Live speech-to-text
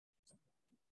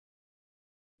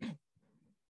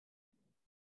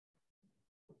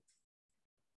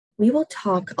We will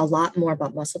talk a lot more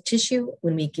about muscle tissue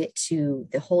when we get to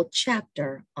the whole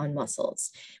chapter on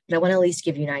muscles, but I want to at least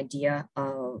give you an idea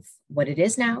of what it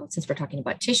is now, since we're talking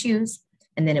about tissues,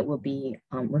 and then it will be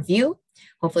review,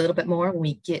 hopefully a little bit more when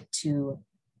we get to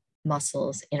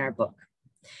muscles in our book.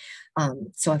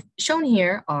 So I've shown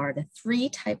here are the 3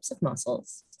 types of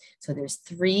muscles. So there's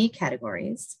 3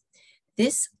 categories.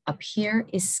 This up here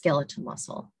is skeletal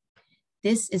muscle.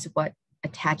 This is what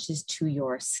attaches to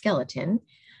your skeleton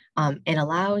and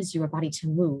allows your body to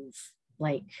move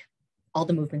like all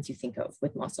the movements you think of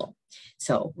with muscle.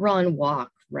 So run,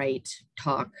 walk, write,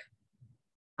 talk,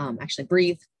 actually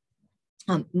breathe.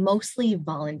 Mostly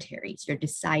voluntary. So you're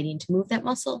deciding to move that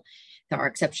muscle. There are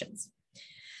exceptions.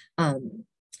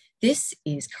 This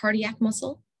is cardiac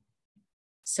muscle.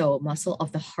 So muscle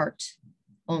of the heart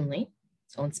only,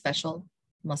 its own special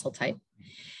muscle type.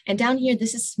 And down here,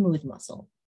 this is smooth muscle.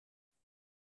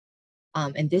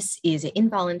 And this is an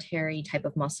involuntary type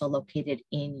of muscle located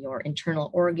in your internal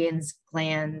organs,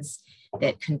 glands,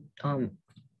 that can,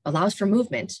 allows for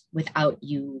movement without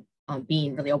you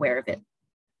being really aware of it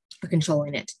or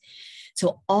controlling it.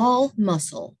 So all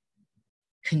muscle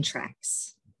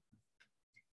contracts.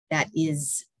 That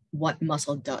is what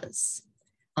muscle does.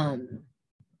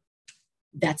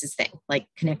 That's its thing. Like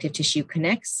connective tissue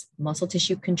connects, muscle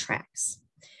tissue contracts.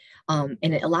 And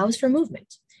it allows for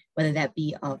movement, whether that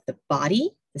be of the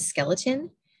body, the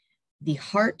skeleton, the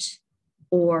heart,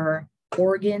 or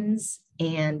organs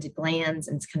and glands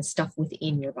and kind of stuff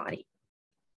within your body.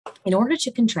 In order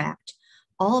to contract,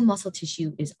 all muscle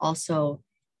tissue is also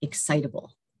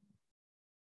excitable.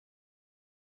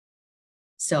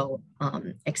 So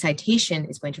excitation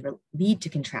is going to lead to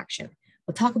contraction.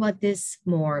 We'll talk about this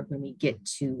more when we get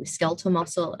to skeletal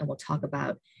muscle, and we'll talk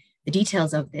about the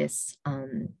details of this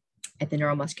at the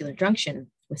neuromuscular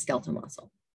junction with skeletal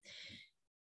muscle.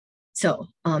 So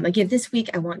again, this week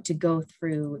I want to go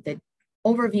through the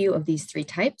overview of these 3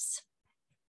 types.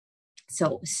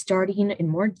 So starting in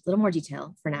a little more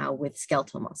detail for now with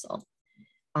skeletal muscle.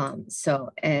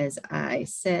 So as I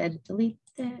said, delete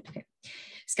that, okay.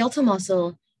 Skeletal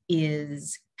muscle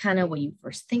is kind of what you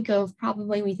first think of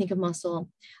probably when you think of muscle.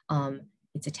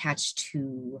 It's attached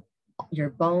to your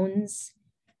bones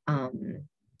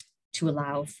to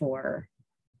allow for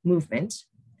movement.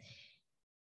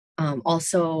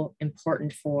 Also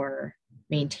important for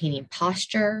maintaining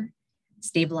posture,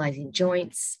 stabilizing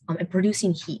joints, and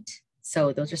producing heat.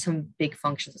 So those are some big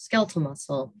functions of skeletal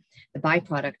muscle. The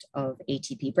byproduct of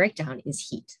ATP breakdown is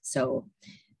heat. So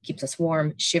keeps us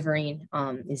warm, shivering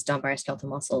is done by our skeletal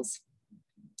muscles.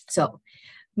 So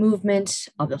movement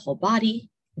of the whole body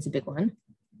is a big one.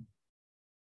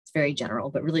 It's very general,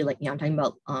 but really like, I'm talking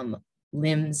about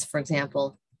limbs, for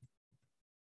example,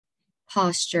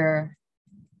 posture,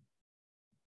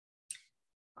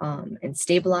 and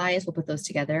stabilize, we'll put those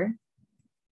together.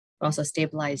 Also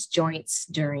stabilize joints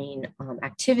during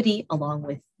activity, along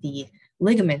with the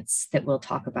ligaments that we'll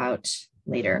talk about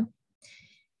later,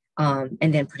 and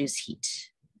then produce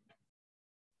heat.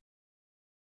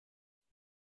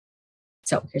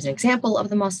 So here's an example of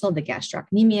the muscle, the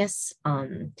gastrocnemius,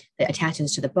 that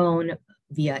attaches to the bone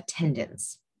via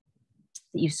tendons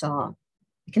that you saw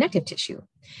the connective tissue.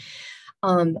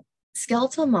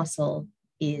 Skeletal muscle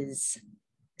is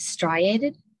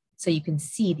striated. So you can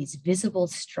see these visible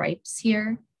stripes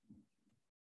here.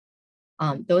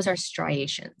 Those are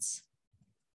striations.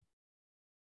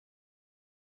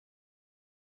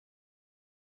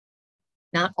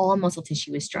 Not all muscle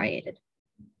tissue is striated.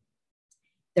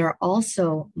 There are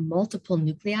also multiple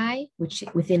nuclei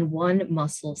within one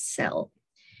muscle cell.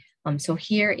 So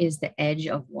here is the edge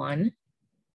of one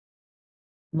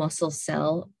muscle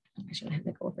cell. I should have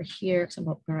to go over here because I'm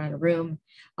going around a room.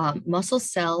 Muscle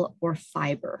cell or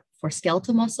fiber. For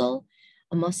skeletal muscle,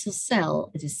 a muscle cell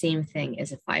is the same thing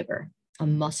as a fiber, a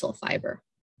muscle fiber.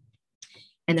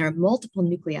 And there are multiple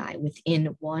nuclei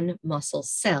within one muscle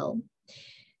cell.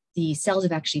 The cells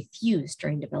have actually fused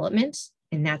during development,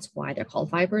 and that's why they're called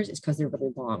fibers, is because they're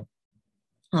really long.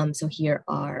 So here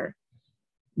are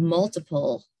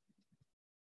multiple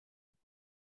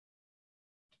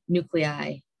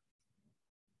nuclei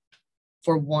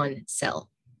for one cell.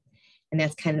 And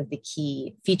that's kind of the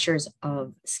key features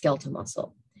of skeletal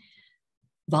muscle.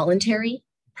 Voluntary,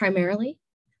 primarily,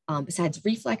 besides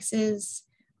reflexes.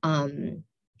 And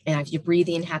if your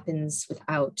breathing happens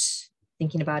without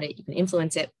thinking about it, you can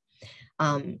influence it.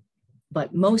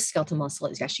 But most skeletal muscle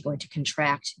is actually going to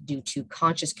contract due to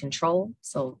conscious control.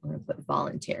 So I'm going to put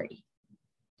voluntary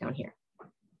down here.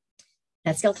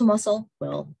 That skeletal muscle,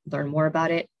 we'll learn more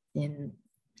about it in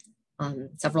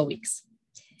several weeks.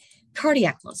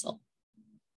 Cardiac muscle.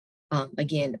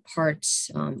 Again, part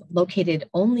located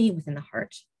only within the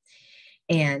heart.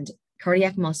 And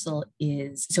cardiac muscle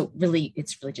is, so really,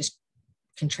 it's really just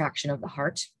contraction of the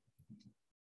heart.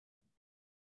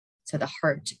 So the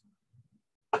heart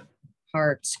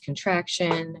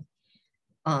contraction,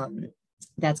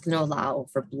 that's going to allow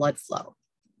for blood flow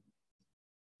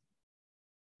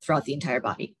throughout the entire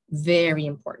body. Very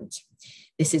important.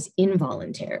 This is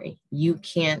involuntary. You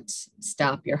can't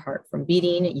stop your heart from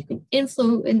beating. You can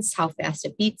influence how fast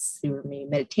it beats through maybe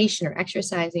meditation or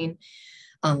exercising,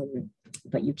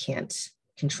 but you can't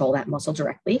control that muscle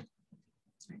directly.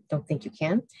 I don't think you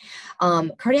can.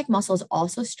 Cardiac muscle is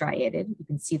also striated. You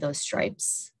can see those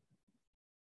stripes.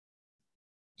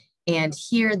 And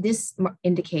here, this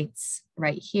indicates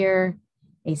right here,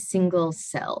 a single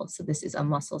cell. So this is a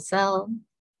muscle cell.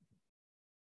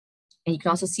 And you can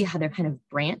also see how they're kind of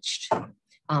branched.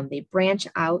 They branch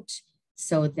out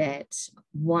so that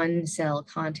one cell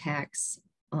contacts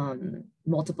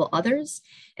multiple others.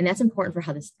 And that's important for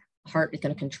how this heart is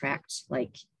going to contract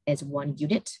like as one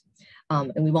unit.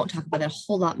 And we won't talk about that a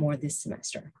whole lot more this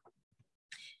semester.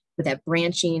 With that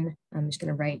branching, I'm just going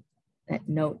to write that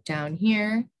note down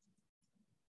here.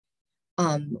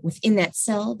 Within that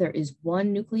cell, there is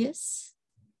one nucleus.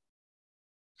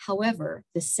 However,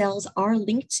 the cells are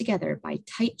linked together by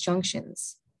tight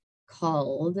junctions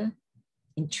called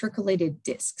intercalated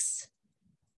discs.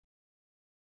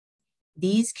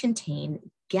 These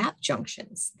contain gap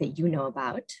junctions that you know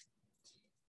about,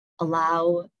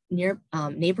 allow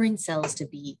neighboring cells to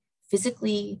be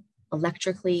physically,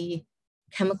 electrically,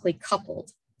 chemically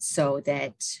coupled, so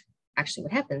that actually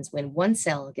what happens when one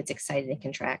cell gets excited and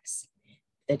contracts,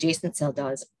 the adjacent cell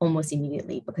does almost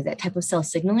immediately, because that type of cell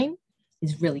signaling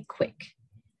is really quick,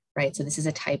 right? So this is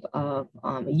a type of,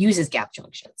 it uses gap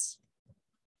junctions.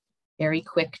 Very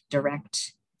quick,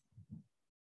 direct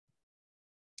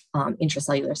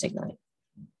intracellular signaling.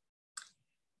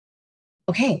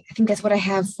 Okay, I think that's what I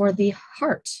have for the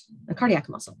heart, the cardiac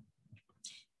muscle.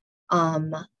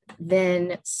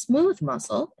 Then smooth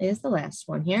muscle is the last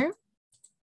one here.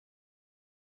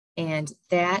 And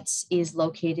that is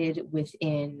located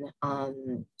within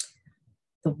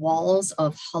the walls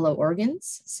of hollow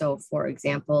organs. So for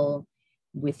example,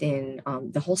 within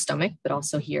the whole stomach, but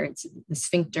also here it's the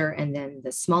sphincter and then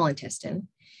the small intestine.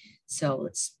 So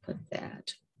let's put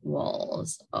that,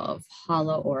 walls of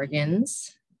hollow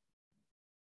organs.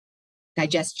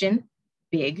 Digestion,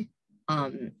 big.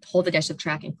 Whole digestive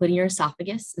tract, including your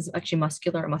esophagus, is actually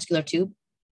muscular, a muscular tube.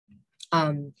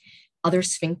 Other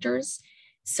sphincters,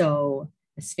 so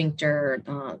the sphincter,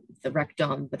 the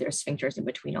rectum, but there's sphincters in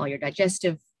between all your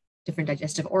different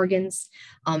digestive organs,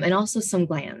 and also some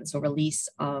glands or release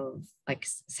of like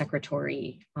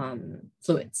secretory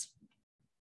fluids.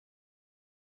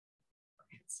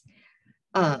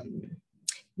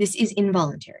 This is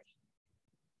involuntary,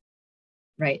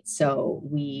 right? So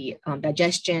we,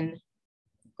 digestion,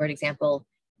 for example,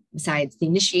 besides the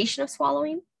initiation of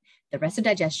swallowing, the rest of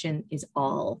digestion is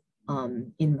all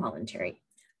involuntary.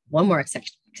 One more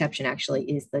exception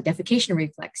actually is the defecation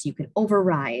reflex. You can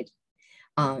override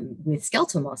with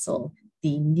skeletal muscle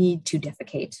the need to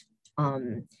defecate.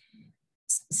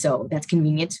 So that's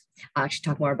convenient. I'll actually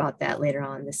talk more about that later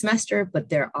on this semester, but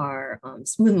there are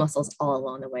smooth muscles all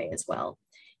along the way as well.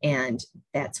 And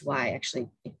that's why actually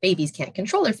if babies can't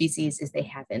control their feces is they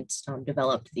haven't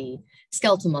developed the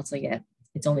skeletal muscle yet.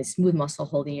 It's only smooth muscle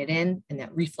holding it in, and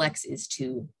that reflex is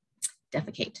to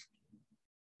defecate.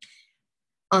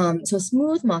 So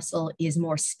smooth muscle is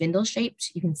more spindle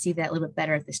shaped. You can see that a little bit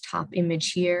better at this top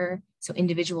image here. So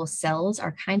individual cells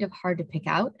are kind of hard to pick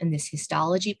out in this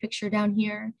histology picture down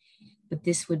here, but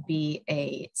this would be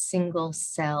a single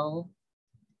cell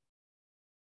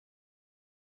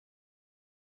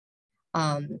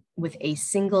with a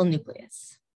single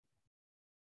nucleus.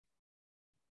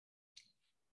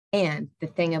 And the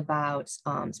thing about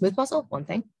smooth muscle, one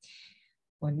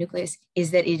nucleus,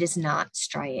 is that it is not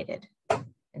striated.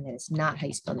 And that is not how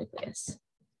you spell nucleus.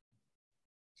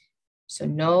 So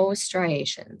no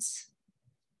striations.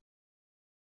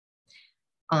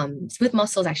 Smooth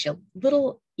muscle is actually a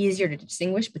little easier to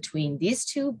distinguish between these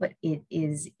two, but it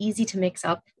is easy to mix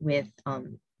up with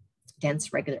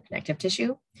dense regular connective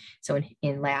tissue. So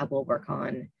in lab, we'll work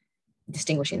on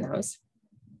distinguishing those.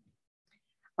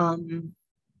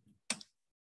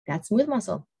 That's smooth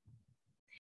muscle.